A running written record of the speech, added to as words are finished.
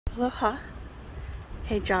Aloha.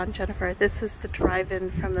 Hey John, Jennifer. This is the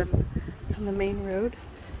drive-in from the main road.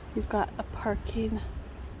 You've got a parking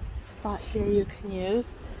spot here you can use.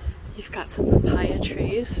 You've got some papaya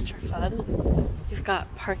trees, which are fun. You've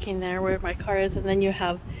got parking there where my car is, and then you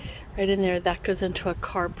have right in there that goes into a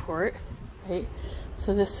carport, right?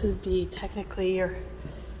 So this would be technically your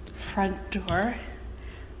front door.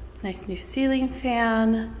 Nice new ceiling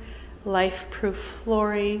fan, life-proof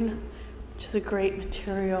flooring, which is a great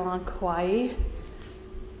material on Kauai.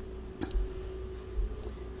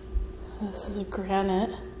 This is a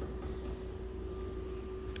granite.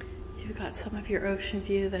 You've got some of your ocean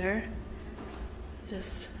view there.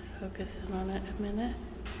 Just focus in on it a minute.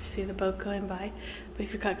 You see the boat going by,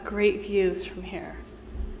 but you've got great views from here.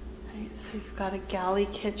 Right, so you've got a galley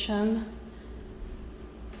kitchen.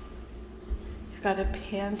 You've got a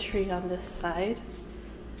pantry on this side.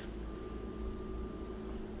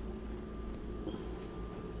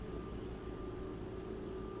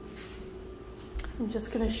 I'm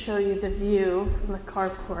just going to show you the view from the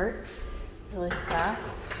carport really fast,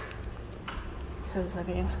 because I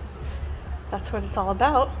mean, that's what it's all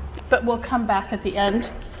about. But we'll come back at the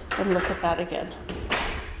end and look at that again.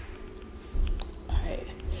 All right,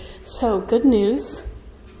 so good news,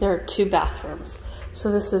 there are 2 bathrooms.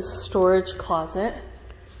 So this is storage closet.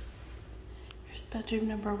 Here's bedroom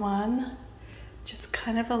number 1, just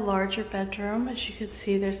kind of a larger bedroom. As you can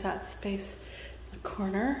see, there's that space in the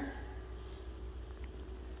corner.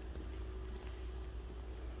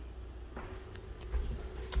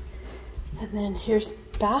 And then here's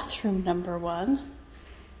bathroom number 1,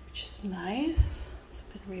 which is nice. It's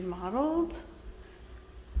been remodeled.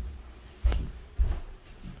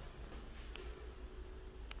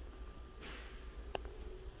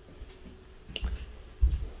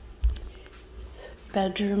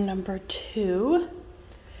 Bedroom number 2,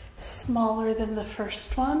 smaller than the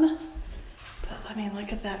first one, but I mean,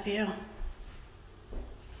 look at that view.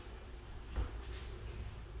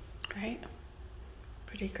 Right?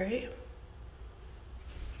 Pretty great.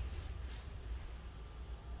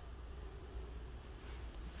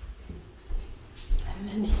 And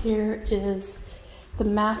then here is the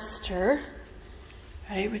master,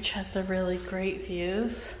 right, which has the really great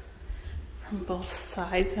views from both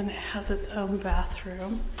sides, and it has its own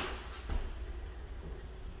bathroom.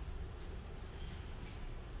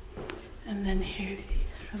 And then here,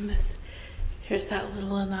 from this, here's that little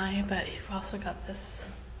lanai, but you've also got this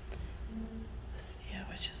view,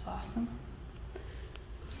 which is awesome.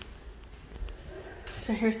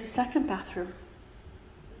 So here's the second bathroom.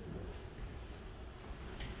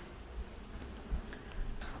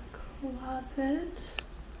 Closet.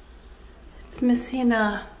 It's missing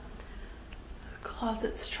a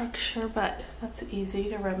closet structure, but that's easy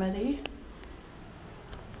to remedy.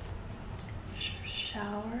 There's your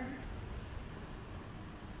shower.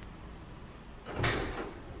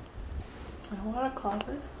 And a water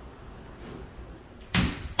closet.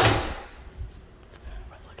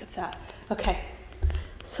 Look at that. Okay,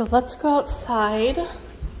 so let's go outside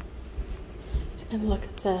and look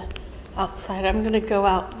at the outside. I'm gonna go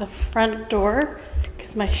out the front door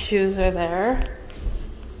because my shoes are there.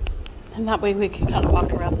 And that way we can kind of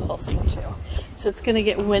walk around the whole thing too. So it's gonna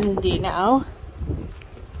get windy now.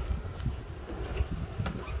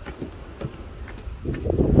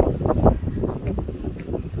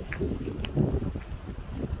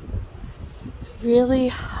 Really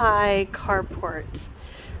high carport,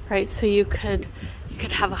 right? So you could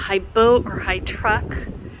have a high boat or high truck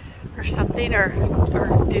or something, or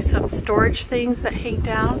do some storage things that hang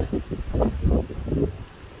down.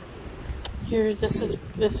 Here,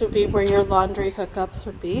 this would be where your laundry hookups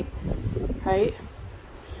would be, right?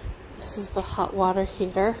 This is the hot water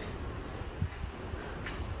heater.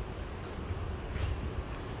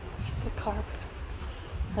 There's the carp,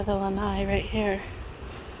 or the lanai right here.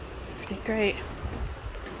 Pretty great.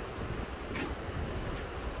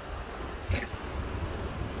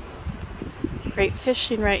 Great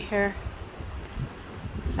fishing right here.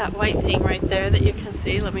 That white thing right there that you can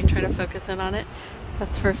see, let me try to focus in on it.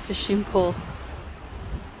 That's for a fishing pole.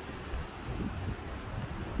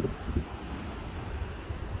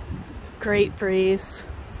 Great breeze.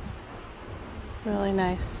 Really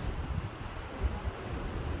nice.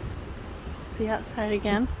 See outside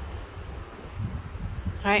again.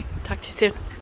 All right, talk to you soon.